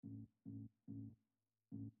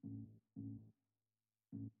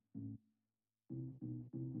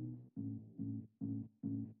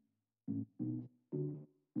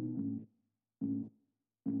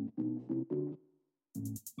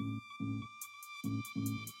Yo,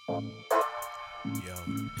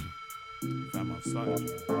 fam, I've started.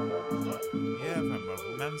 Yeah, fam, bro.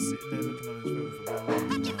 Man's sitting there looking on his phone for very long.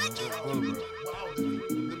 Go, bro. Wow,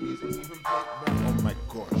 the music's even playing. Oh my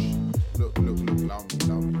gosh. Look, allow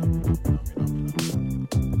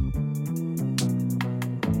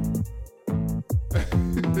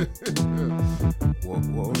What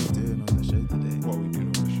are we doing on the show today? What are we doing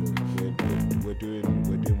on the show? We're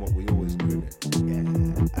doing what we always do, innit? Yeah.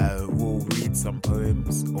 We'll read some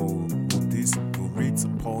poems, or we'll read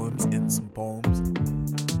some poems in some poems.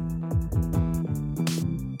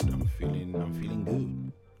 I'm feeling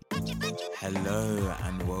good. Hello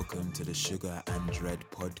and welcome to the Sugar and Dread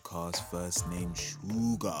podcast. First name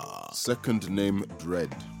Sugar. Second name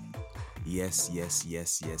Dread. Yes.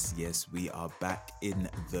 We are back in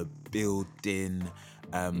the building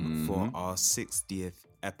for our 60th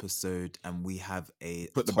episode, and we have a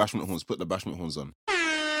Put the bashment horns on.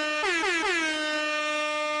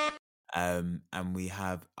 and we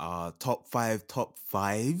have our top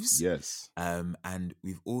fives. Yes. And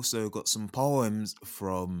we've also got some poems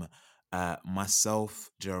from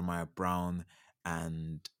myself, Jeremiah Brown,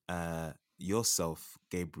 and yourself,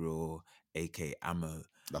 Gabriel, aka Ammo.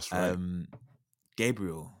 That's right.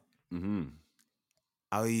 Gabriel, how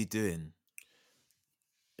are you doing?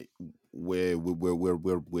 We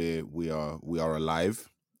are alive.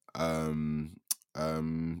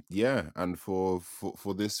 Yeah, and for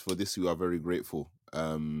this we are very grateful.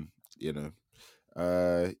 Yeah.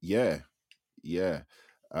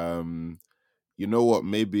 You know what,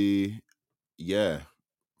 maybe, yeah,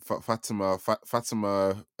 Fatima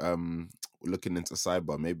looking into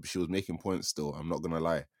cyber, maybe she was making points still, I'm not gonna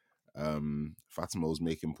lie. Fatima was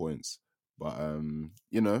making points, but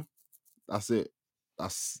that's it.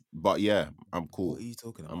 But yeah, I'm cool. What are you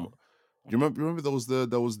talking I'm about? Do you remember there was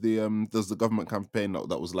the government campaign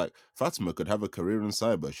that was like, Fatima could have a career in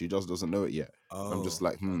cyber, she just doesn't know it yet. And I'm just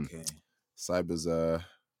like, Okay. cyber's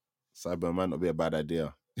cyber might not be a bad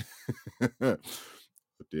idea.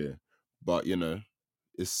 Dear. But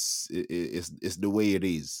it's the way it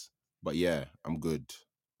is. But yeah, I'm good.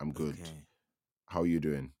 Okay. How are you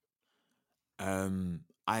doing? I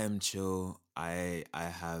am chill. I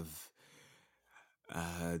have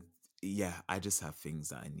I just have things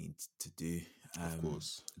that I need to do. Of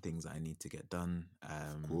course. Things that I need to get done.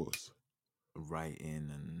 Of course. Writing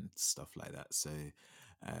and stuff like that. So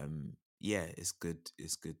yeah, it's good.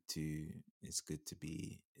 It's good to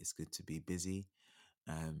be busy.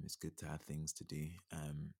 It's good to have things to do.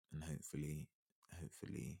 And hopefully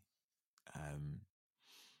um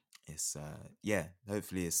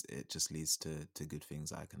hopefully it just leads to good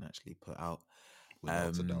things I can actually put out.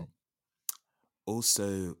 Without a doubt.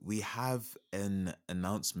 Also, we have an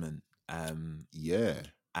announcement Yeah.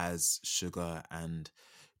 as Sugar and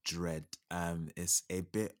Dread. It's a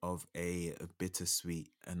bit of a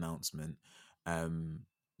bittersweet announcement.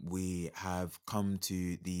 We have come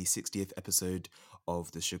to the 60th episode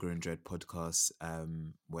of the Sugar and Dread podcast.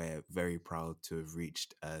 We're very proud to have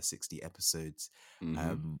reached 60 episodes.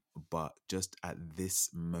 But just at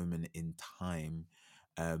this moment in time,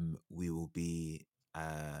 we will be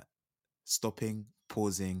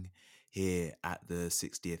pausing here at the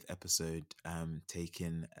 60th episode,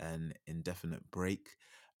 taking an indefinite break.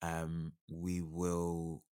 We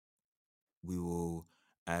will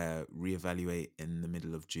reevaluate in the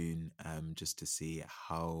middle of June, just to see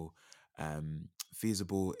how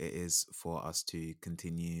feasible it is for us to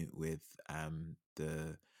continue with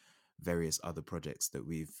the various other projects that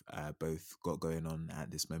we've both got going on at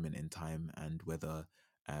this moment in time, and whether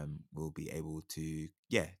we'll be able to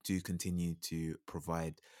continue to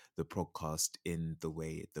provide the podcast in the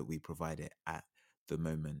way that we provide it at the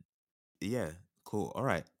moment. Yeah, cool. All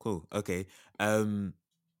right, cool. Okay.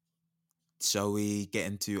 Shall we get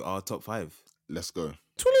into our top five? Let's go.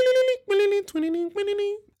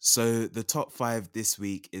 So the top five this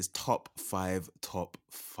week is top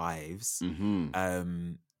fives.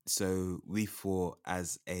 So we thought,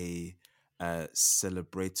 as a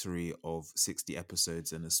celebratory of 60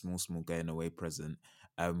 episodes and a small going away present,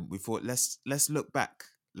 we thought let's look back.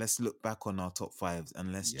 Let's look back on our top fives,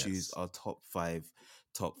 and let's choose our top fives.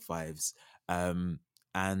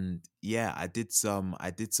 And yeah, I did some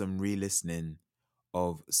re-listening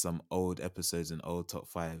of some old episodes and old top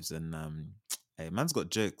fives, and hey, man's got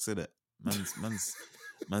jokes in it.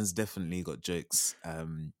 Man's definitely got jokes.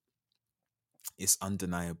 It's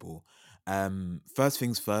undeniable. First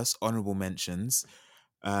things first, honorable mentions.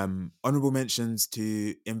 Honorable mentions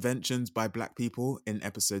to inventions by Black people in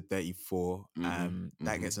episode 34.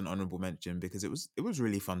 That gets an honorable mention because it was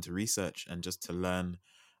really fun to research and just to learn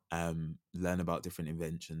learn about different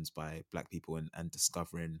inventions by Black people, and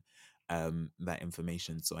discovering that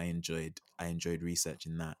information. So I enjoyed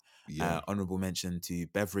researching that. Yeah. Honorable mention to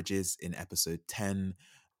beverages in episode 10.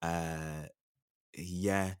 Uh,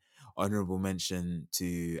 yeah. Honorable mention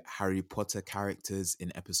to Harry Potter characters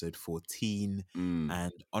in episode 14. Mm.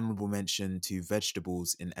 And honorable mention to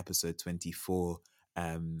vegetables in episode 24.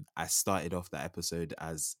 I started off that episode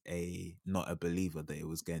as a not a believer that it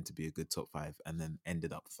was going to be a good top five, and then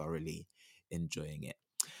ended up thoroughly enjoying it.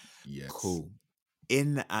 Yes. Cool.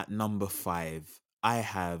 In at number five, I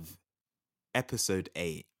have episode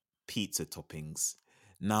 8, pizza toppings.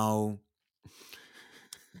 Now,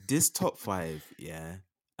 this top five, yeah,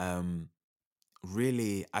 um,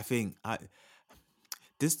 really, I think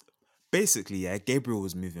this basically, yeah, Gabriel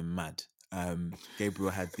was moving mad.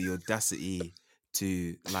 Gabriel had the audacity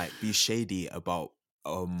to like be shady about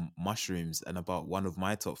mushrooms and about one of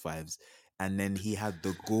my top fives, and then he had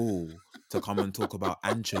the gall to come and talk about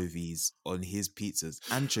anchovies on his pizzas.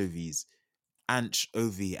 Anchovies,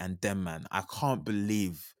 anchovy, and Denman. I Bro, can't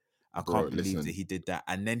believe that listen, he did that.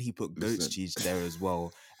 And then he put goat's listen. cheese there as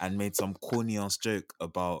well, and made some corny ass joke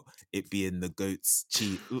about it being the goat's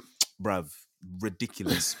cheese. Bruv,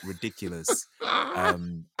 ridiculous, ridiculous.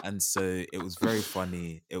 And so it was very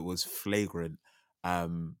funny. It was flagrant.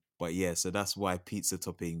 But yeah, so that's why pizza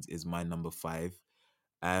toppings is my number five.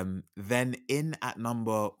 Then in at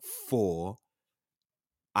number four,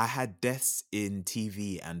 I had deaths in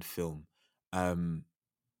TV and film. Um,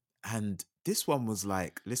 and this one was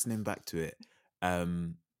like listening back to it.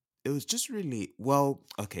 Um, it was just really well.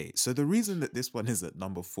 Okay, so the reason that this one is at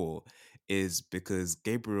number four is because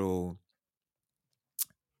Gabriel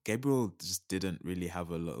just didn't really have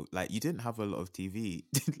a lot of, like, you didn't have a lot of TV.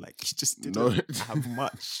 Like, you just No. didn't have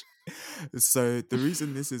much. So the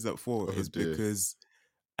reason this is at four Oh is dear. because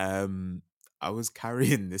um I was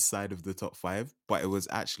carrying this side of the top five, but it was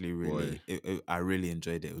actually Boy. I really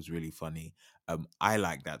enjoyed it. It was really funny. I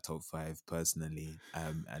like that top five personally.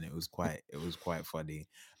 And it was quite funny.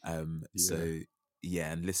 Yeah. So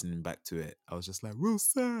yeah, and listening back to it, I was just like,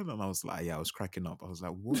 Wilson, and I was like, yeah, I was cracking up. I was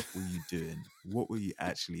like, what were you doing? What were you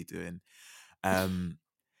actually doing? Um,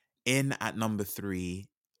 in at number three,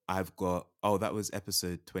 I've got, oh, that was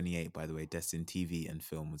episode 28, by the way. Destin TV and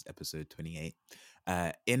film was episode 28.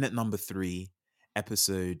 In at number three,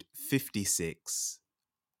 episode 56,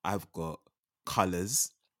 I've got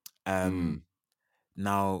Colors. Mm.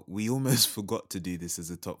 Now, we almost forgot to do this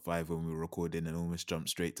as a top five when we were recording and almost jumped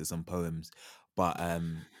straight to some poems. But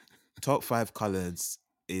top five colors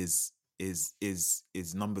is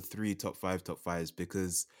number three, top fives,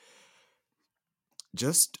 because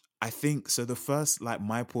just I think so the first, like,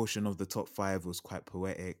 my portion of the top five was quite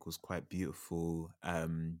poetic, was quite beautiful.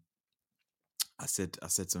 I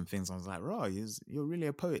said some things. I was like, "Raw, you're really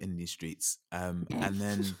a poet in these streets." And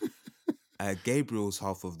then Gabriel's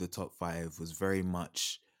half of the top five was very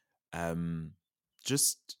much um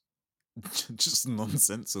just just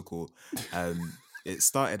nonsensical. It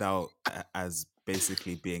started out as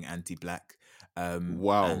basically being anti-black,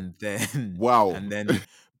 Wow. and then Wow. and then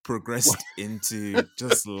progressed into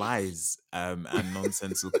just lies, and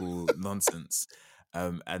nonsensical nonsense,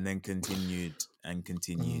 and then continued and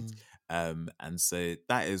continued. And so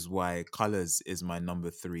that is why Colors is my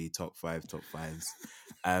number three, top fives.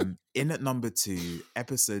 In at number two,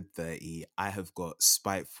 episode 30, I have got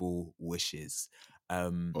Spiteful Wishes.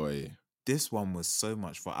 Um, Oi. this one was so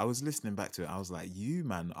much fun. I was listening back to it. I was like, you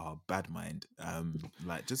man are bad mind.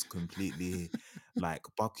 Like, just completely like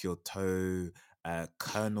buck your toe,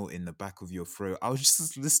 kernel in the back of your throat. I was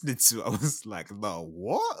just listening to it. I was like, no,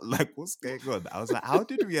 what? Like, what's going on? I was like, how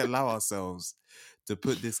did we allow ourselves to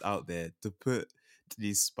put this out there, to put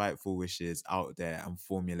these spiteful wishes out there and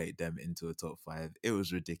formulate them into a top five? It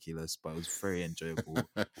was ridiculous, but it was very enjoyable.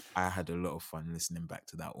 I had a lot of fun listening back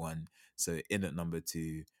to that one. So in at number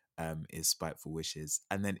two, is Spiteful Wishes.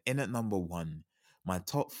 And then in at number one, my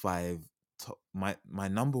top five, my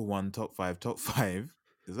number one top five,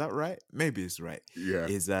 is that right? Maybe it's right. Yeah.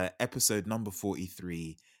 Is episode number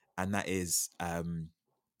 43, and that is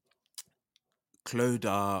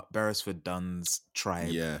Clodagh Beresford Dunn's tribe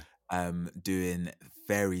Yeah. doing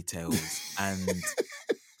fairy tales. And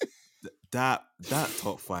that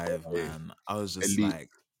top five, Oi. man, I was just Elite. like,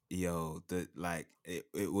 yo,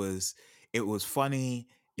 it was funny,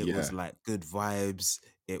 it was Yeah. like good vibes,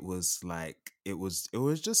 it was like it was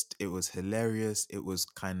hilarious, it was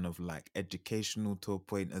kind of like educational to a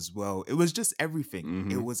point as well. It was just everything.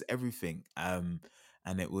 It Mm-hmm. was everything. And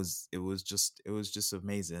it was just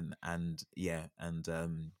amazing. And yeah, and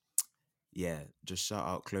yeah, just shout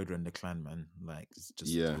out Clodagh and the Clan, man. Like, it's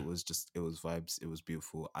Yeah. it was vibes. It was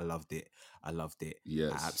beautiful. I loved it. I loved it. I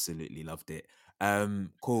Yes. absolutely loved it.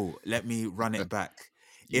 Cool. Let me run it back.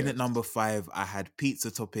 In at Yes. number 5, I had pizza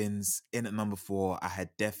toppings. In at number 4, I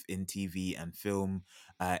had death in TV and film.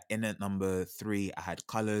 In at number 3, I had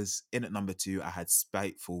colors. In at number 2, I had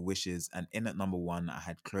spiteful wishes, and in at number 1, I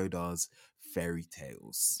had Clodar's fairy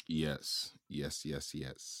tales. Yes. Yes. Yes.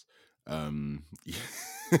 Yes. Um.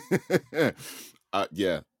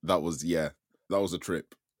 That was a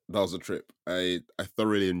trip. That was a trip. I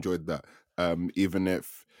thoroughly enjoyed that.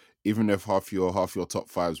 Even if half your top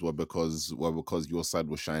fives were because your side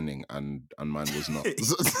was shining and mine was not.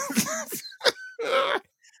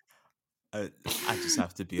 Uh, I just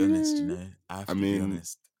have to be honest, you Yeah. know. I have I to be mean,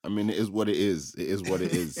 honest. it is what it is. It is what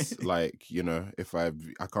it is. Like, if I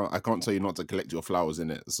can't tell you not to collect your flowers in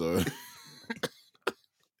it. So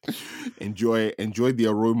enjoy the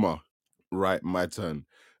aroma. Right, my turn.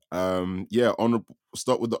 Yeah, honorable.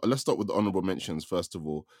 Let's start with the honorable mentions first of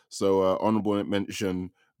all. So, honorable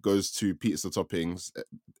mention goes to pizza toppings.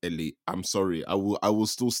 Elite. I'm sorry. I will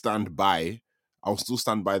still stand by. I'll still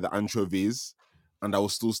stand by the anchovies, and I will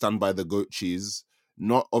still stand by the goat cheese.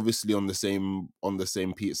 Not obviously on the same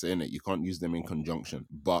pizza in it. You can't use them in conjunction,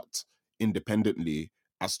 but independently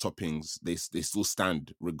as toppings, they still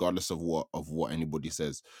stand regardless of what anybody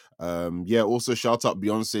says. Yeah, also shout out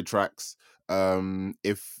Beyonce tracks.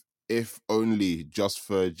 If only just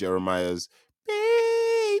for Jeremiah's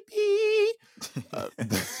baby. Uh,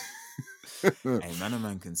 Hey, man, a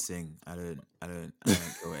man can sing. I don't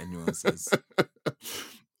care what anyone says.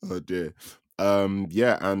 oh dear.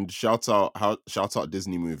 Yeah, and shout out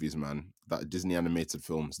Disney movies, man. That Disney animated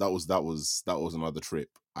films. That was another trip.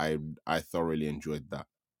 I thoroughly enjoyed that.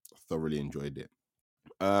 Thoroughly enjoyed it.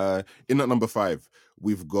 In at number 5,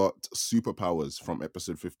 we've got superpowers from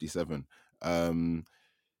episode 57. Um,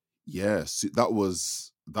 yeah, that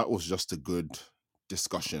was just a good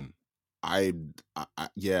discussion. I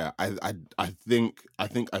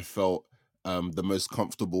think I felt the most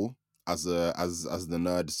comfortable as the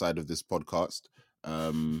nerd side of this podcast.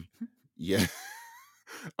 Yeah,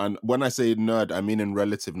 and when I say nerd, I mean in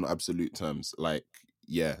relative, not absolute terms. Like,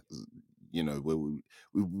 yeah, we both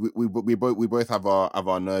have our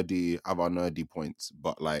nerdy points,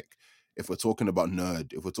 but like, if we're talking about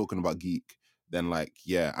geek, then like,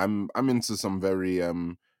 yeah, I'm into some very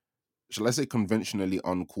shall I say conventionally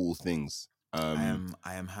uncool things. I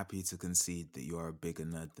am happy to concede that you are a bigger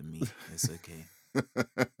nerd than me. It's okay.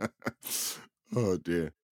 Oh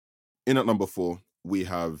dear. In at number 4, we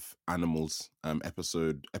have animals.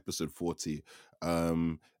 Episode 40.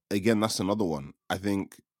 Again, that's another one. I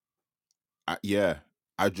think. Yeah,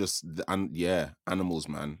 and yeah, animals,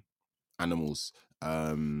 man, animals.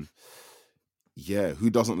 Um, yeah, who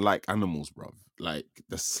doesn't like animals, bruv? Like,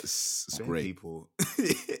 this is it's Bare great. people.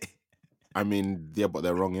 I mean, yeah, but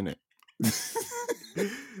they're wrong in it.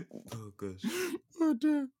 Oh gosh. Oh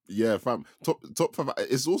dear. Yeah, fam. Top five.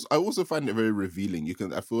 It's also I also find it very revealing.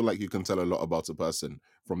 I feel like you can tell a lot about a person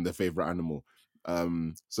from their favorite animal.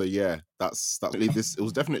 So yeah, that's really this. It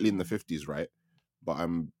was definitely in the 50s, right? But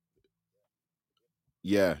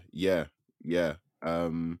yeah, yeah, yeah.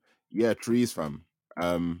 Yeah, trees, fam.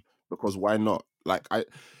 Because why not? Like, it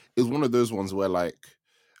was one of those ones where like,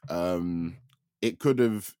 um, it could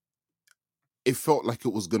have. It felt like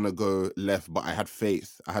it was gonna go left, but I had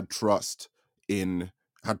faith. I in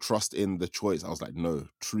had trust in the choice. I was like, no,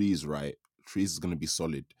 trees, right? Trees is gonna be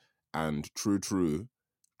solid, and true,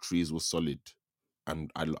 trees was solid,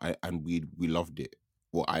 and and we loved it.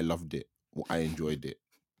 Well, I loved it. Well, I enjoyed it.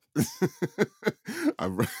 I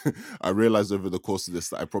re- I realized over the course of this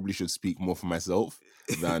that I probably should speak more for myself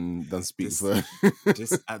than speak this for.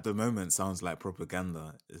 this at the moment sounds like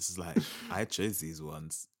propaganda. It's like I chose these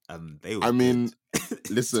ones and they were I good. mean,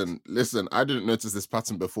 listen. I didn't notice this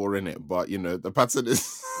pattern before in it, but the pattern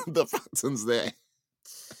is the pattern's there.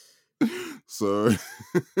 So,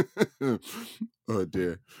 oh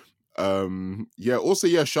dear. Yeah. Also,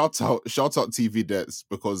 yeah. Shout out TV debts,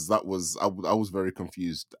 because I was very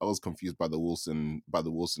confused. I was confused by the Wilson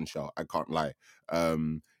shout. I can't lie.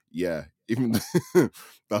 Yeah. Even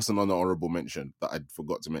that's another honorable mention that I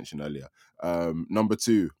forgot to mention earlier. Number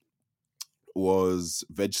 2 was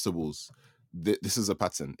vegetables. This is a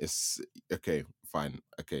pattern. It's okay, fine.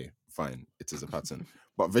 Okay, fine. It is a pattern.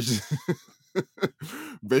 But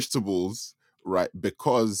vegetables, right?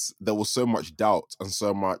 Because there was so much doubt and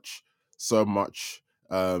so much.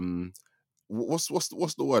 What's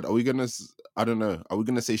the word? Are we gonna? I don't know. Are we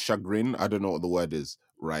gonna say chagrin? I don't know what the word is.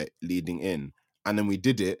 Right, leading in, and then we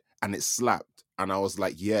did it, and it slapped, and I was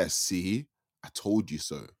like, yeah, see, I told you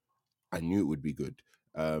so. I knew it would be good.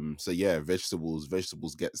 So yeah, vegetables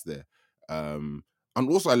gets there. And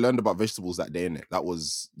also I learned about vegetables that day in it. That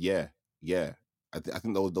was yeah. I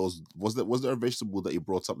think was there a vegetable that you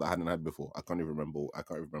brought up that I hadn't had before? I can't even remember. I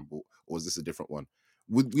can't even remember. Or was this a different one?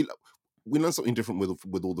 We learned something different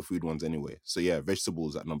with all the food ones anyway. So yeah,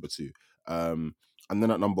 vegetables at number two. And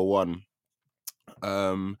then at number one,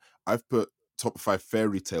 I've put top five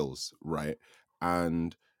fairy tales, right?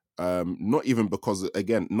 And not even because,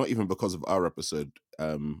 again, not even because of our episode,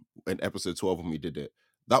 in episode 12 when we did it.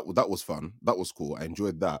 That was fun. That was cool. I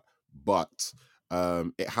enjoyed that. But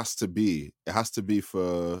it has to be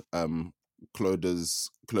for Cloda's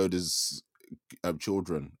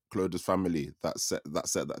children, Cloda's family that set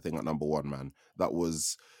that thing at number one, man. That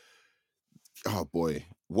was, oh boy,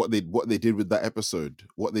 what they did with that episode,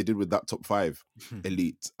 what they did with that top five,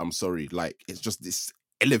 elite. I'm sorry, like it's just this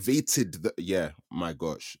elevated. Yeah, my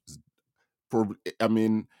gosh, probably. I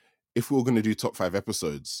mean, if we were gonna do top five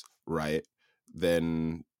episodes, right,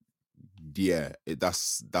 then yeah,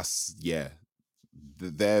 that's yeah.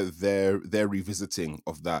 Their revisiting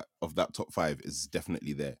of that top five is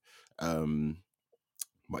definitely there. Um,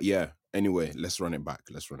 but yeah, anyway, let's run it back.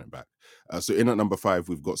 Let's run it back. So in at number five,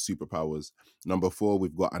 we've got superpowers. Number four,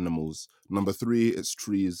 we've got animals. Number three, it's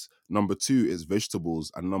trees. Number two is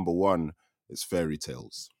vegetables. And number one, it's fairy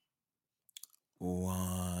tales.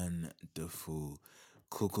 Wonderful.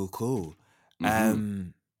 Cool, cool, cool. Mm-hmm.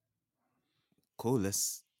 Um, cool.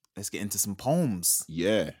 Let's get into some poems.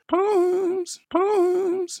 Yeah. Poems,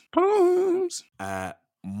 poems, poems. Uh,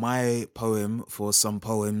 my poem for some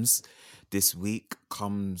poems this week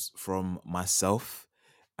comes from myself,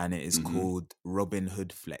 and it is Mm-hmm. called Robin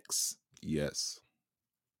Hood Flex. Yes.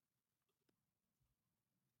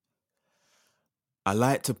 I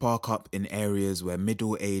like to park up in areas where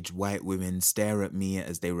middle-aged white women stare at me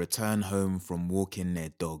as they return home from walking their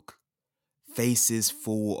dog. Faces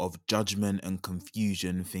full of judgment and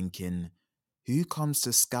confusion, thinking, who comes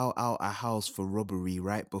to scout out a house for robbery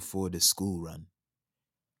right before the school run?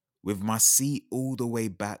 With my seat all the way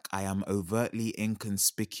back, I am overtly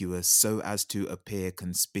inconspicuous so as to appear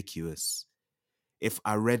conspicuous. If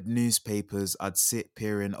I read newspapers, I'd sit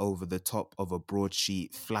peering over the top of a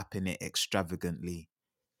broadsheet, flapping it extravagantly.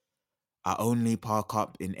 I only park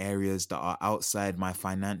up in areas that are outside my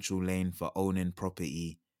financial lane for owning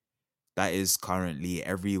property. That is currently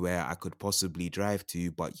everywhere I could possibly drive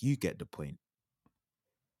to, but you get the point.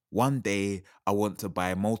 One day, I want to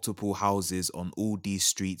buy multiple houses on all these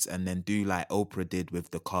streets and then do like Oprah did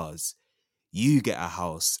with the cars. You get a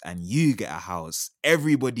house and you get a house.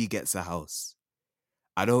 Everybody gets a house.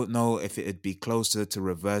 I don't know if it'd be closer to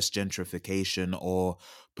reverse gentrification or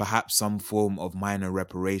perhaps some form of minor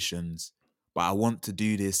reparations, but I want to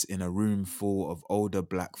do this in a room full of older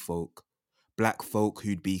black folk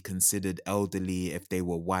who'd be considered elderly if they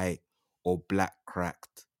were white or black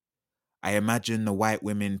cracked. I imagine the white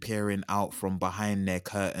women peering out from behind their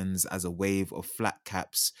curtains as a wave of flat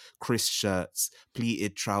caps, crisp shirts,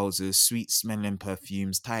 pleated trousers, sweet smelling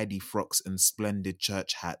perfumes, tidy frocks, and splendid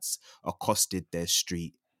church hats accosted their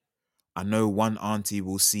street. I know one auntie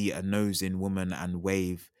will see a nosing woman and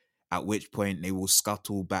wave, at which point they will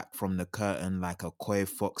scuttle back from the curtain like a coy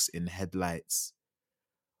fox in headlights.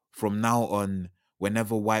 From now on,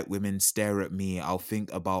 whenever white women stare at me, I'll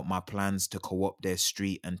think about my plans to co-opt their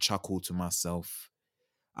street and chuckle to myself.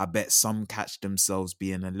 I bet some catch themselves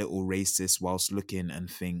being a little racist whilst looking and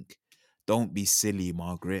think, don't be silly,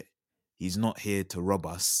 Margaret. He's not here to rob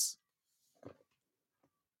us.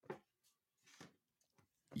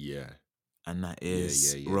 Yeah. And that Yeah. Yeah.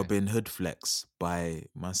 is Yeah. Robin Hood Flex by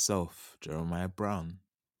myself, Jeremiah Brown.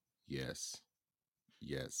 Yes.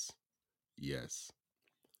 Yes. Yes.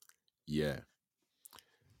 Yeah.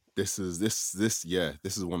 This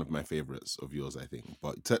is one of my favorites of yours, I think.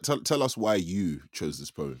 But tell us why you chose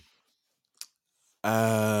this poem.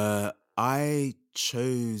 I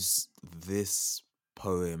chose this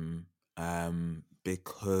poem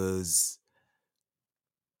because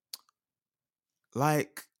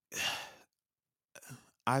like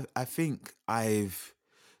I think I've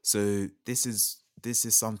so this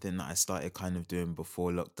is something that I started kind of doing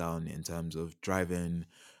before lockdown in terms of driving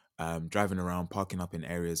around, parking up in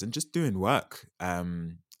areas and just doing work.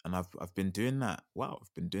 And I've been doing that. Wow,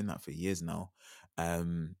 I've been doing that for years now.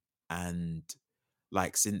 And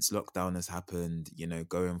like since lockdown has happened,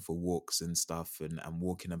 going for walks and stuff and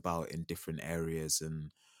walking about in different areas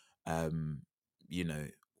and um, you know,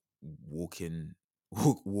 walking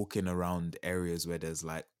walking around areas where there's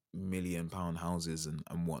like £1 million houses and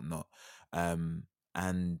whatnot.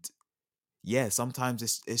 And yeah,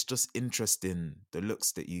 sometimes it's just interesting the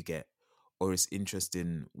looks that you get or it's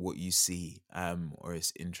interesting what you see, or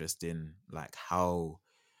it's interesting like how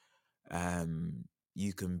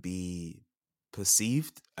you can be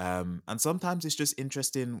perceived. And sometimes it's just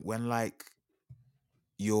interesting when like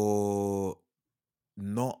you're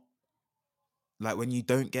not, like when you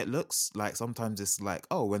don't get looks. Like sometimes it's like,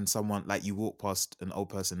 oh, when someone, like you walk past an old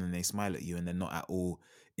person and they smile at you and they're not at all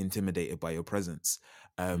intimidated by your presence.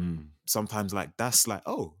 Mm, Sometimes like that's like,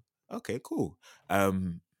 oh, okay, cool.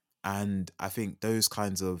 um and I think those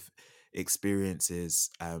kinds of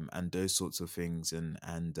experiences, and those sorts of things, and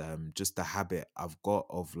just the habit I've got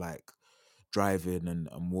of like driving and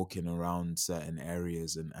walking around certain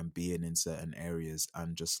areas, and being in certain areas,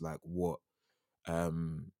 and just like what,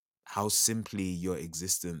 um how simply your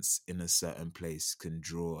existence in a certain place can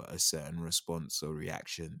draw a certain response or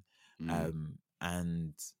reaction. mm, Um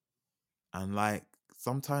and and like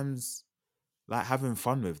sometimes like having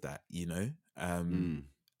fun with that, mm.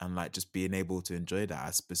 and like just being able to enjoy that.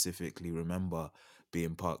 I specifically remember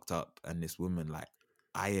being parked up and this woman like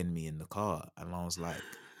eyeing me in the car, and I was like,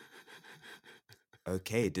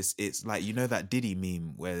 okay, this, it's like, that Diddy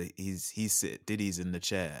meme where Diddy's in the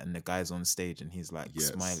chair and the guy's on stage and he's like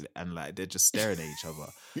Yes. smiling and like they're just staring at each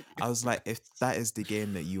other. I was like, if that is the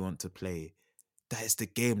game that you want to play, that is the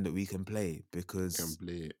game that we can play, because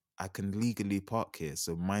Complete. I can legally park here,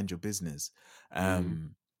 so mind your business. Mm,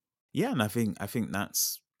 um yeah, and I think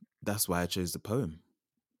that's why I chose the poem.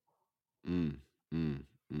 mm, mm,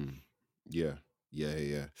 mm. Yeah, yeah,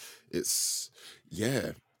 yeah. It's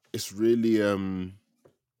yeah, it's really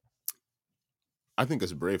I think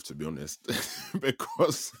it's brave, to be honest,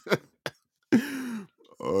 because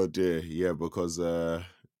oh dear, yeah, because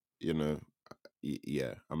you know,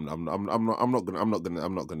 yeah, I'm not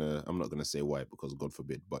gonna say why, because God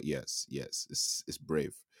forbid, but yes, yes, it's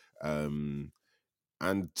brave. Um,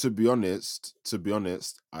 and to be honest,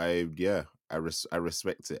 I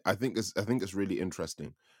respect it. I think it's really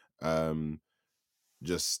interesting. Um,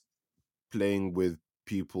 just playing with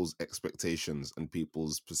people's expectations and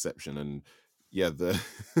people's perception, and yeah, the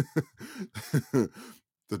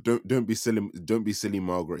the don't be silly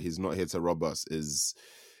Margaret, he's not here to rob us, is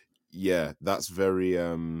yeah, that's very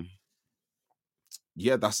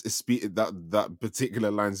yeah, that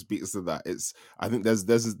particular line speaks to that. It's, I think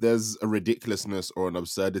there's a ridiculousness or an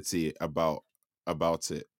absurdity about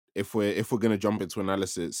it. If we're gonna jump into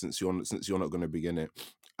analysis, since you're not gonna begin it,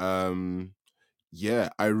 um yeah,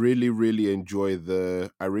 I really enjoy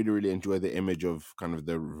the image of kind of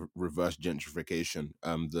the reverse gentrification.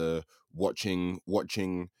 The watching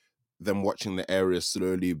the area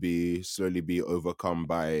slowly be overcome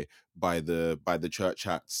by the church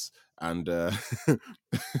hats, and and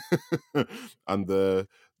I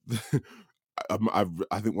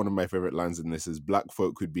think one of my favorite lines in this is, black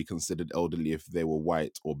folk could be considered elderly if they were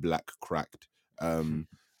white or black cracked. That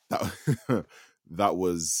that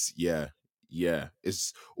was, yeah, yeah.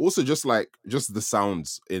 It's also just like, just the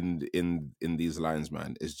sounds in these lines,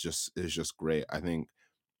 man, is just great. I think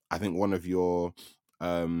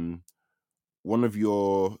um one of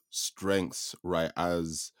your strengths, right,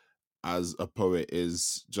 as a poet,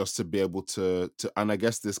 is just to be able to and I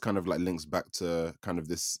guess this kind of like links back to kind of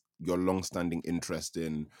this, your long-standing interest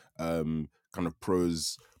in kind of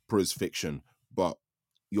prose fiction, but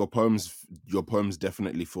your poems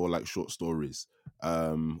definitely feel like short stories,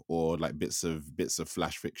 or like bits of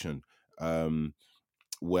flash fiction, um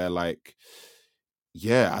where like,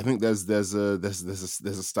 yeah, I think there's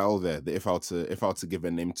a style there that, if I were to give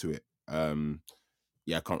a name to it,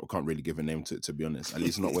 yeah, I can't really give a name to it, to be honest. At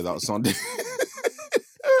least not without sounding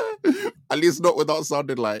at least not without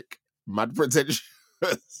sounding like mad pretentious.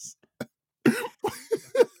 If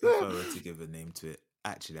I were to give a name to it,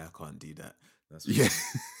 actually I can't do that, that's for Yeah.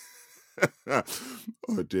 sure.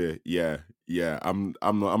 Oh dear. Yeah. Yeah. I'm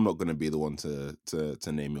not gonna be the one to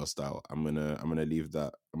name your style. I'm gonna leave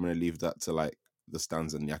that to like the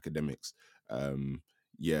stands and the academics.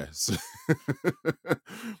 Yeah. So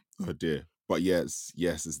oh dear. But yes,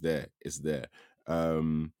 yes, it's there. It's there.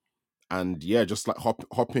 Um and yeah, just like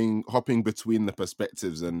hopping between the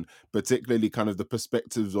perspectives, and particularly kind of the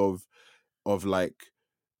perspectives of like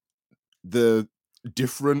the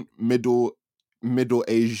different middle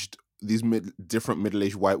aged different middle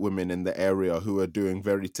aged white women in the area, who are doing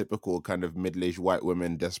very typical kind of middle aged white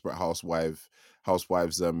women, desperate housewives,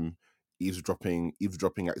 eavesdropping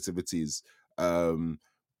activities, um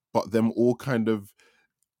but them all kind of,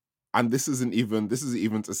 and this isn't even to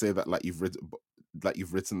say that like you've written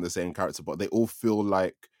the same character, but they all feel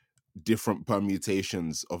like different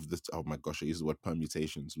permutations of the, oh my gosh, I use the word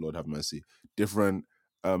permutations, Lord have mercy, different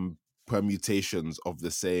um permutations of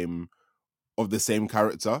the same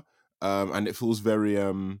character, and it feels very I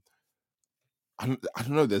don't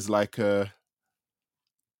know. There's like a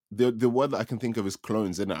the word that I can think of is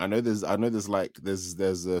clones, isn't it? I know there's like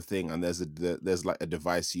there's a thing and there's like a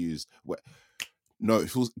device used where no, it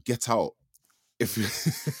feels get out. If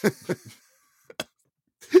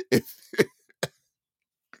if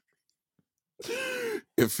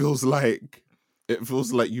it feels like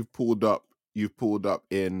you've pulled up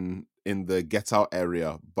in the get out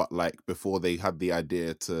area, but like before they had the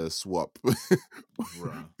idea to swap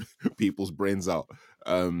Bruh. people's brains out.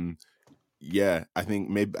 Um yeah, I think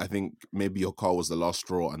maybe your car was the last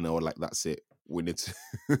straw and they were like, that's it. We need to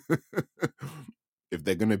if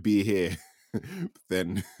they're gonna be here,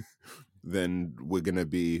 then we're gonna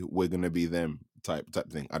be them type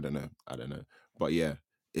thing. I don't know, but yeah,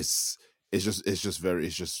 it's just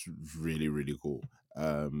really really cool.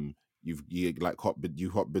 You like you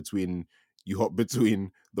hop between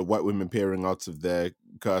the white women peering out of their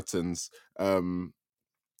curtains, um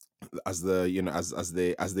as the you know as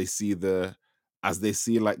they see the as they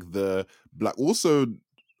see like the black, also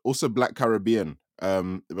black Caribbean,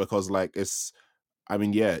 because like it's I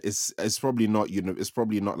mean, yeah, it's probably not it's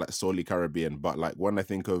probably not like solely Caribbean, but like when I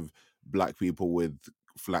think of black people with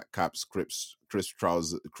flat caps, crisp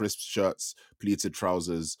trousers, crisp shirts, pleated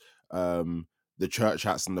trousers, the church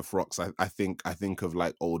hats and the frocks, I think of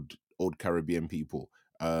like old Caribbean people.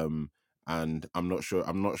 Um, and I'm not sure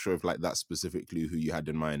if like that's specifically who you had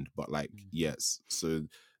in mind, but like yes, so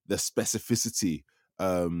the specificity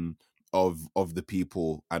of the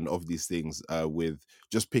people and of these things with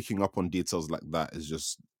just picking up on details like that is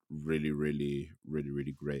just really really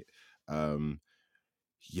great. um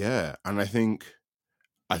yeah, and I think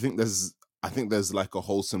there's there's like a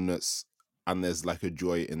wholesomeness and there's like a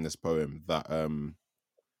joy in this poem that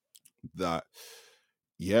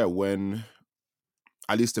yeah, when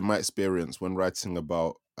at least in my experience when writing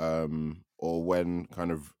about or when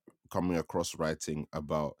kind of coming across writing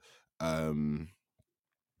um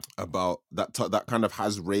that kind of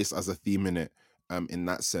has race as a theme in it, in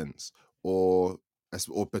that sense, or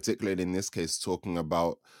or particularly in this case talking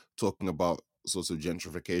about sort of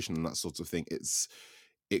gentrification and that sort of thing.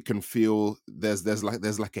 It can feel there's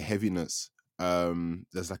like a heaviness,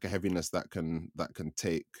 there's like a heaviness that can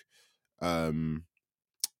take um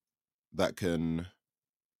that can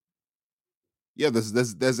yeah,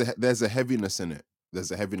 there's a heaviness in it,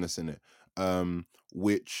 there's a heaviness in it,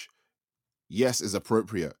 which yes is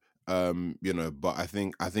appropriate, but I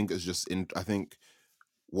think it's just in I think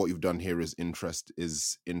what you've done here is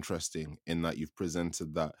interesting in that you've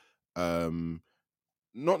presented that,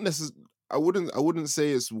 not necessarily, I wouldn't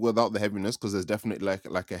say it's without the heaviness, because there's definitely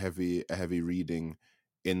like a heavy reading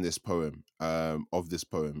in this poem, of this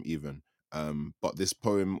poem even, but this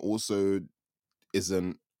poem also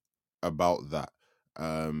isn't about that.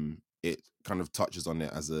 It kind of touches on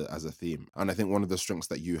it as a theme, and I think one of the strengths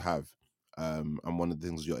that you have, and one of the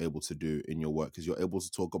things you're able to do in your work is you're able to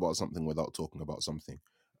talk about something without talking about something,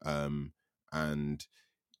 um, and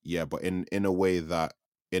yeah, but in a way that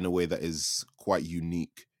is quite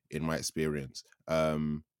unique in my experience,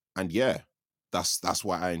 and yeah, that's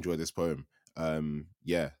why I enjoy this poem.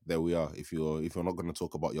 Yeah, there we are. If you're not going to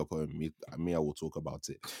talk about your poem, me I will talk about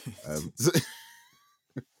it. um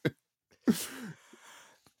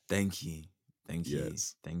Thank you. Thank you.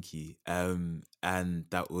 yes. Thank you. And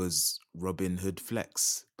that was Robin Hood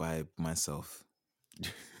Flex by myself.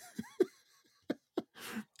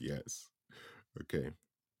 Yes. Okay.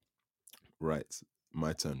 Right.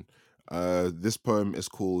 My turn. This poem is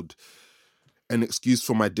called "An Excuse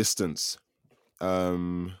for My Distance."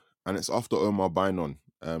 And it's after Omar Bainon.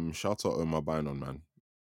 Shout out Omar Bainon, man.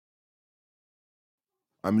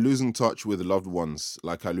 I'm losing touch with loved ones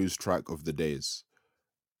like I lose track of the days.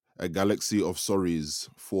 A galaxy of sorries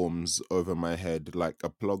forms over my head like a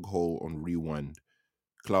plug hole on rewind,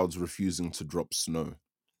 clouds refusing to drop snow.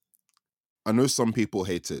 I know some people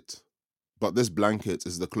hate it, but this blanket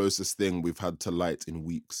is the closest thing we've had to light in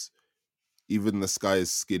weeks. Even the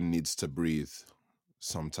sky's skin needs to breathe,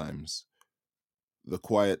 sometimes. The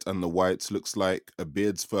quiet and the white looks like a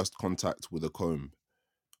beard's first contact with a comb.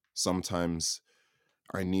 Sometimes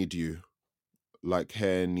I need you, like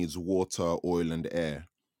hair needs water, oil, and air.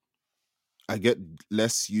 I get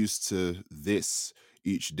less used to this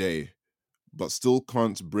each day, but still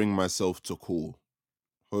can't bring myself to call,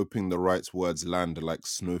 hoping the right words land like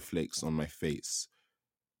snowflakes on my face.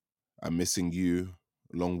 I'm missing you,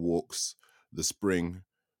 long walks, the spring,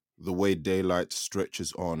 the way daylight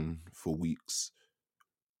stretches on for weeks.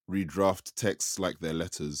 Redraft texts like their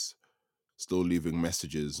letters, still leaving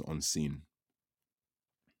messages unseen.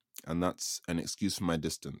 And that's An Excuse for My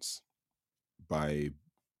Distance by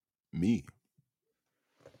Me.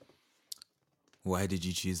 Why did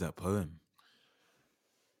you choose that poem?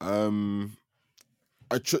 Um,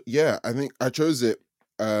 yeah, I think I chose it.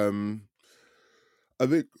 Um, I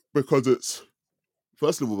think because it's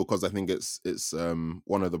first of all because I think it's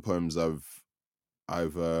one of the poems I've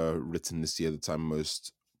written this year that I'm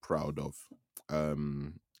most proud of.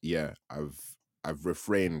 Yeah, I've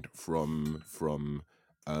refrained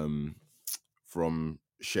um from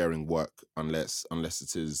sharing work unless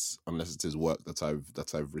it is work that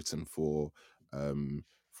I've written for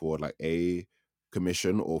like a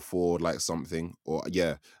commission or for like something or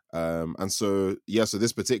yeah. And so yeah, so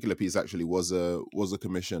this particular piece actually was a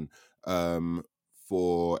commission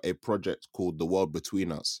for a project called The World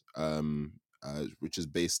Between Us, which is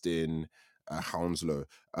based in Hounslow.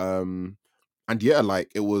 And yeah,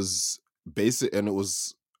 like it was basic and it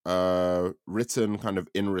was written kind of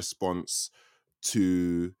in response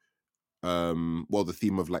to well the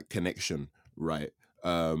theme of like connection, right?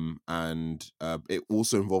 And it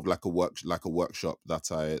also involved like a workshop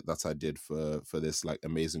that I did for this like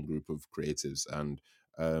amazing group of creatives. And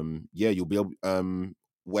yeah, you'll be able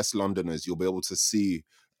West Londoners, you'll be able to see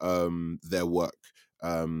their work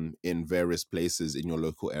in various places in your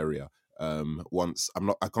local area. Once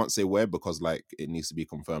I can't say where because like it needs to be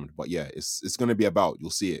confirmed, but yeah, it's going to be about, you'll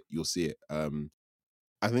see it.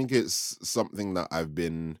 I think it's something that I've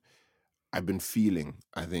been feeling,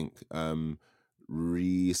 I think,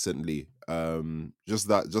 recently.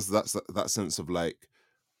 That sense of like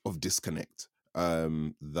of disconnect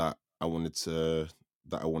that I wanted to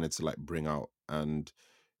like bring out. And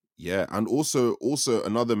yeah, and also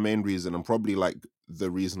another main reason, and probably like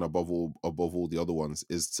the reason above all the other ones,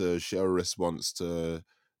 is to share a response to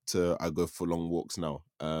I Go for Long Walks Now.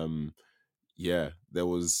 Yeah, there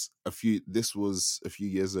was a few this was a few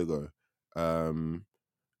years ago. Come,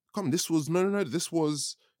 this was no, this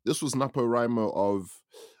was NaPoWriMo of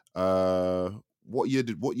what year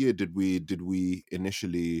did we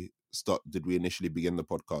initially start did we initially begin the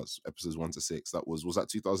podcast, episodes 1 to 6? Was that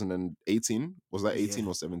 2018? Was that Yeah, 18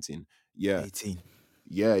 or 17? Yeah. 18.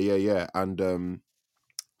 Yeah. And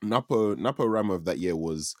NaPoWriMo of that year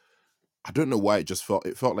was, I don't know why, it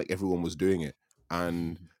felt like everyone was doing it.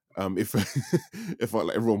 And if it felt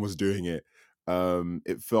like everyone was doing it.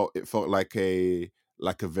 It felt like a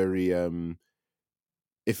very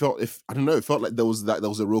it felt, if I don't know, it felt like there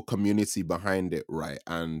was a real community behind it, right?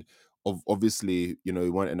 And obviously, you know, we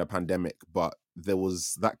weren't in a pandemic, but there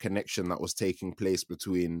was that connection that was taking place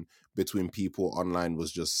between people online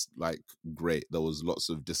was just like great. There was lots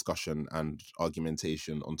of discussion and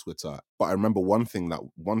argumentation on Twitter. But I remember one thing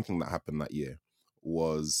that happened that year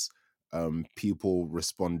was people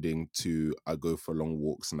responding to I Go for Long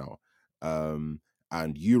Walks Now.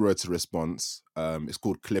 And you wrote a response. It's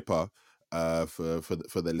called Clipper, for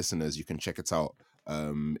the listeners. You can check it out.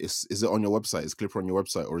 Is it on your website? Is Clipper on your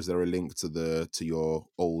website, or is there a link to your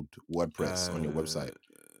old WordPress on your Uh, website?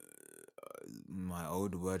 my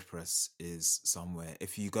old WordPress is somewhere.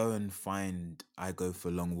 If you go and find I Go for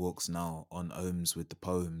Long Walks Now on Ohms with the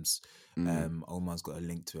poems, Mm. Omar's got a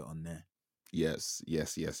link to it on there. Yes.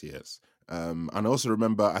 And I also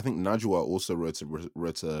remember, I think Najwa also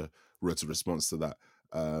wrote a response to that.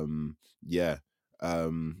 Yeah.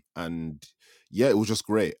 And yeah, it was just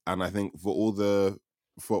great. And I think for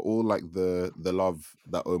all like the love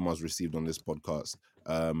that Omar's received on this podcast,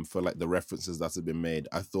 for like the references that have been made,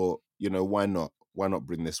 I thought, you know, why not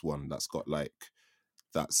bring this one that's got like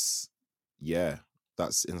that's yeah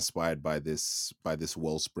that's inspired by this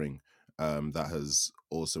wellspring that has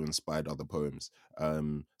also inspired other poems.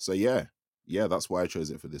 So yeah, that's why I chose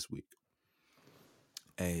it for this week.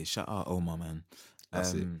 Hey, shout out Omar, man.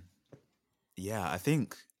 That's it. Um, yeah, I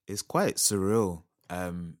think it's quite surreal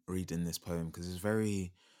reading this poem because it's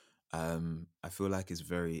very I feel like it's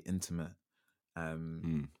very intimate. Um,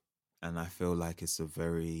 Mm, and I feel like it's a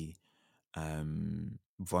very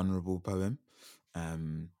vulnerable poem.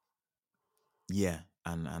 Um, yeah,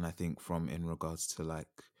 and I think from in regards to like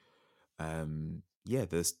yeah,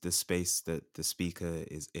 the space that the speaker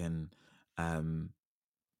is in, um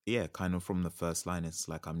yeah, kind of from the first line, it's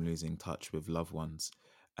like I'm losing touch with loved ones,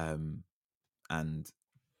 um and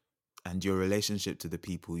your relationship to the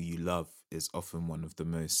people you love is often one of the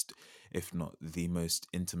most, if not the most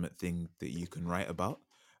intimate thing that you can write about.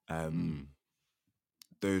 um mm,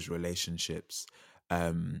 those relationships,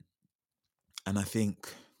 um and I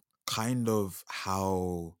think kind of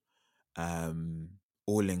how um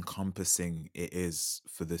all encompassing it is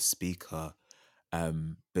for the speaker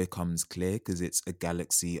becomes clear because it's a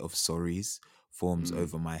galaxy of sorries forms mm,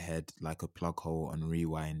 over my head like a plug hole on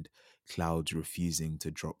rewind, clouds refusing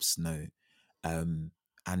to drop snow. um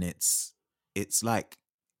and it's like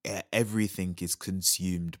everything is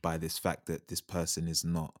consumed by this fact that this person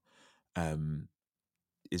um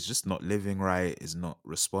is just not living right, is not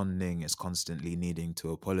responding, is constantly needing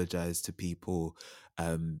to apologize to people.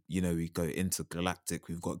 We go intergalactic,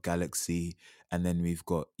 we've got galaxy, and then we've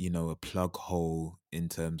got, a plug hole in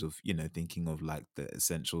terms of, thinking of like the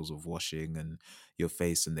essentials of washing and your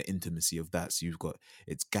face and the intimacy of that. So you've got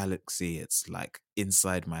it's galaxy, it's like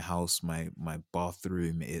inside my house, my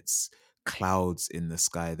bathroom, it's clouds in the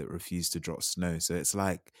sky that refuse to drop snow. So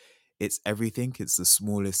it's everything, it's the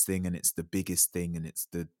smallest thing and it's the biggest thing, and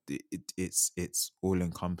it's all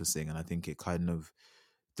encompassing. And I think it kind of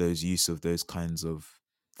those use of those kinds of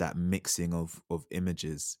that mixing of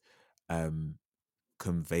images um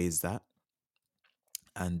conveys that.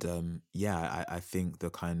 And yeah, I think the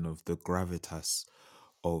kind of the gravitas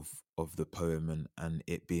of the poem, and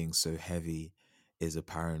it being so heavy is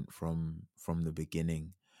apparent from the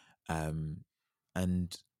beginning. Um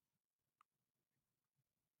and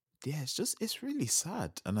yeah, it's really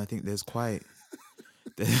sad. And I think there's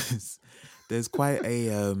there's quite a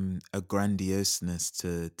grandioseness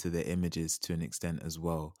to the images to an extent as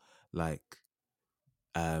well. Like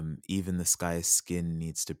even the sky's skin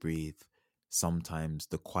needs to breathe. Sometimes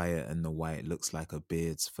the quiet and the white looks like a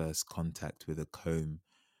beard's first contact with a comb.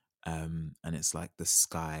 And it's like the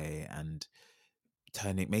sky and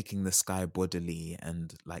making the sky bodily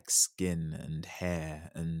and like skin and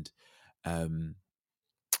hair. And um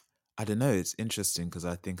I don't know, it's interesting because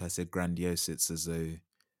I think I said grandiose. It's as though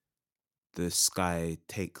the sky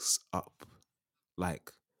takes up,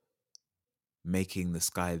 like making the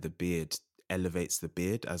sky the beard elevates the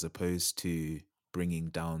beard, as opposed to bringing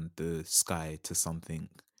down the sky to something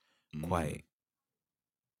Mm, quite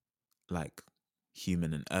like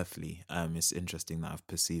human and earthly. It's interesting that I've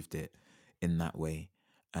perceived it in that way.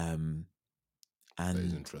 um that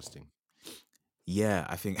is and interesting. yeah,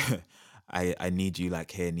 I think I need you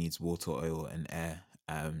like hair needs water, oil and air.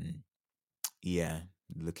 Yeah,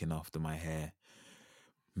 looking after my hair,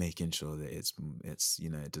 making sure that it's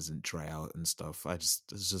it doesn't dry out and stuff. It's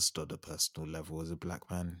just on a personal level, as a black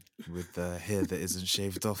man with hair that isn't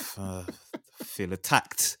shaved off, feel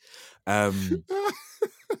attacked. Um,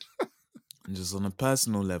 and just on a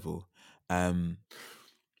personal level. Um,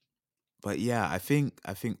 but yeah, I think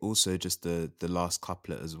also just the last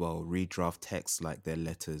couplet as well. Redraft text like their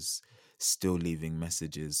letters, still leaving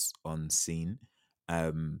messages on scene.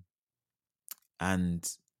 Um, and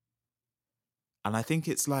and I think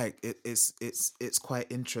it's like it's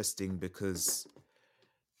quite interesting because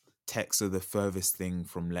texts are the furthest thing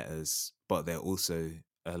from letters, but they're also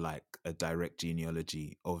like a direct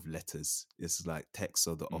genealogy of letters. It's like texts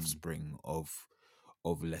are the Mm, offspring of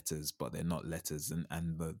letters, but they're not letters. And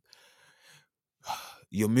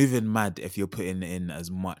you're moving mad if you're putting in as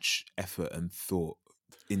much effort and thought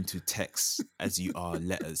into texts as you are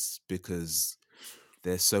letters, because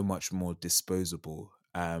they're so much more disposable.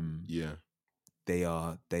 yeah. They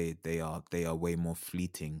are way more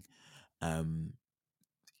fleeting. Um,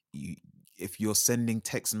 you, if you're sending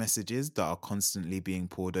text messages that are constantly being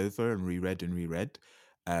poured over and reread,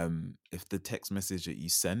 if the text message that you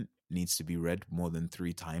sent needs to be read more than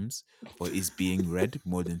 3 times, or is being read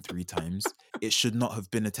more than 3 times, it should not have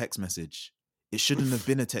been a text message. It shouldn't have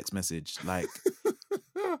been a text message. Like,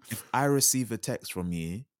 if I receive a text from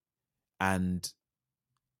you and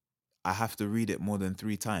I have to read it more than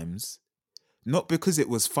 3 times, not because it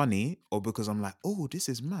was funny or because I'm like, oh, this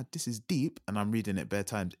is mad, this is deep, and I'm reading it bare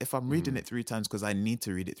times. If I'm reading Mm. it 3 times because I need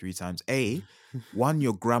to read it 3 times, one,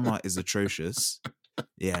 your grammar is atrocious.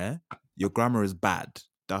 Yeah, your grammar is bad.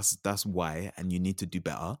 That's why, and you need to do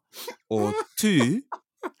better. Or two,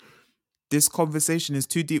 this conversation is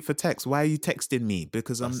too deep for text. Why are you texting me?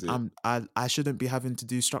 Because That's it. I shouldn't be having to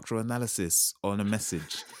do structural analysis on a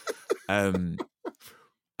message. Um,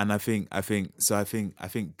 and I think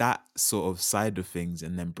that sort of side of things,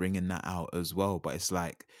 and then bringing that out as well. But it's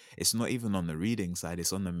like, it's not even on the reading side,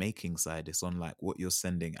 it's on the making side. It's on like what you're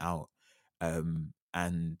sending out.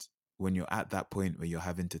 And when you're at that point where you're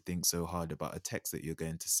having to think so hard about a text that you're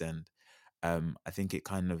going to send, I think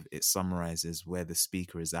it summarizes where the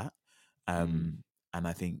speaker is at. Mm, And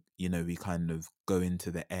I think, we kind of go into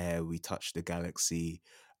the air, we touch the galaxy.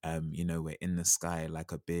 We're in the sky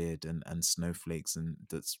like a beard, and snowflakes, and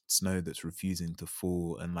that's snow that's refusing to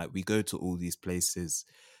fall. And like, we go to all these places,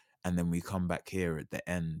 and then we come back here at the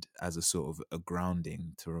end as a sort of a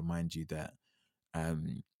grounding to remind you that,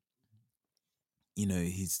 um,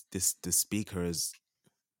 he's this the speaker is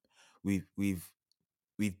we've we've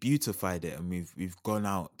we've beautified it, and we've gone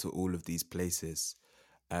out to all of these places.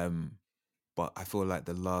 Um, but I feel like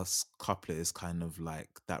the last couplet is kind of like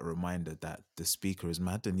that reminder that the speaker is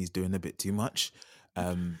mad and he's doing a bit too much.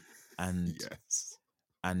 And Yes.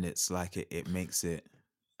 and it's like it makes it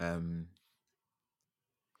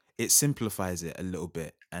it simplifies it a little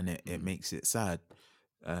bit, and it makes it sad.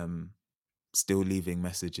 Still leaving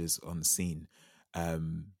messages on the scene.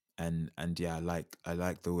 And yeah, I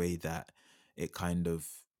like the way that it kind of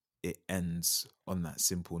it ends on that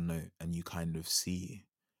simple note, and you kind of see,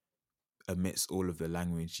 amidst all of the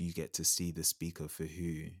language, you get to see the speaker for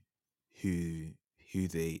who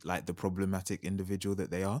they, like, the problematic individual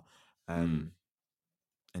that they are. And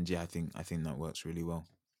yeah, I think that works really well.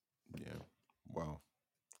 Yeah. Wow.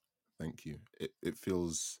 Thank you. It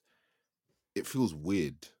feels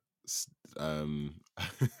weird, um,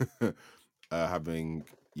 having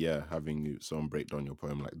someone break down your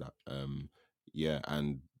poem like that. Yeah,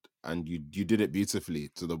 and you did it beautifully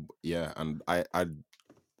to the and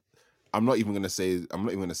I'm not even gonna say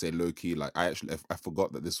low key. Like I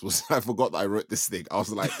forgot that this was I forgot that I wrote this thing. I was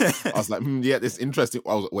like yeah, this is interesting.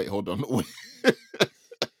 I was like, wait, hold on, wait.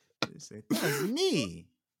 That's me.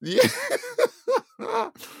 Yeah.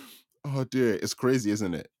 Oh dear, it's crazy,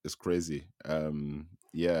 isn't it? It's crazy.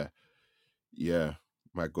 Yeah.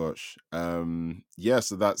 My gosh. Yeah.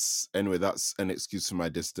 So that's An Excuse for My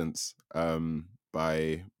Distance.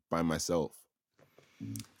 By myself.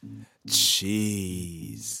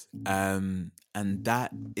 Jeez. And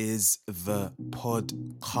that is the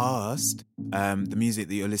podcast. The music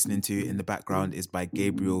that you're listening to in the background is by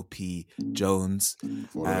Gabriel P. Jones.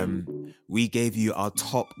 We gave you our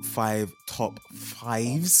top fives.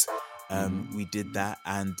 We did that,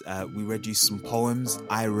 and we read you some poems.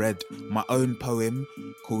 I read my own poem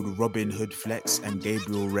called Robin Hood Flex, and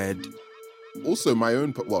Gabriel read also my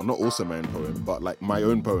own not also my own poem, but like my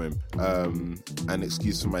own poem, An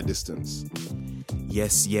Excuse for My Distance.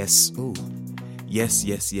 Yes. Ooh. Yes.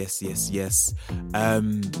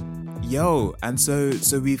 Yo, and so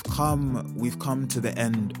we've come to the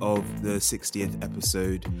end of the 60th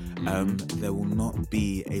episode. There will not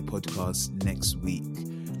be a podcast next week.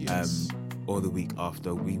 Yes. Or the week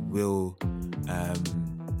after. We will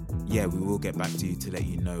we will get back to you to let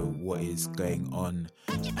you know what is going on,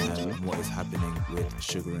 what is happening with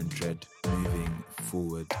Sugar and Dread moving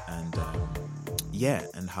forward, and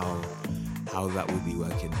and how that will be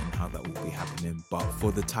working and how that will be happening. But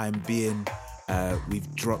for the time being, we've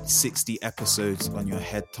dropped 60 episodes on your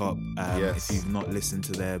head top. If you've not listened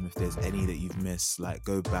to them, if there's any that you've missed, like,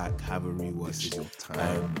 go back, have a rewatch.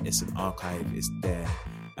 It's an archive, it's there.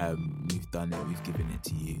 We've done it, we've given it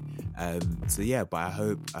to you. So yeah, but I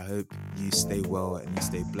hope you stay well and you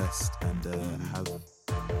stay blessed, and have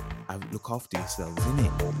look after yourselves,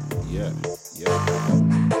 innit? Yeah.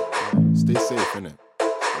 Stay safe, innit?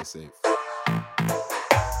 Stay safe.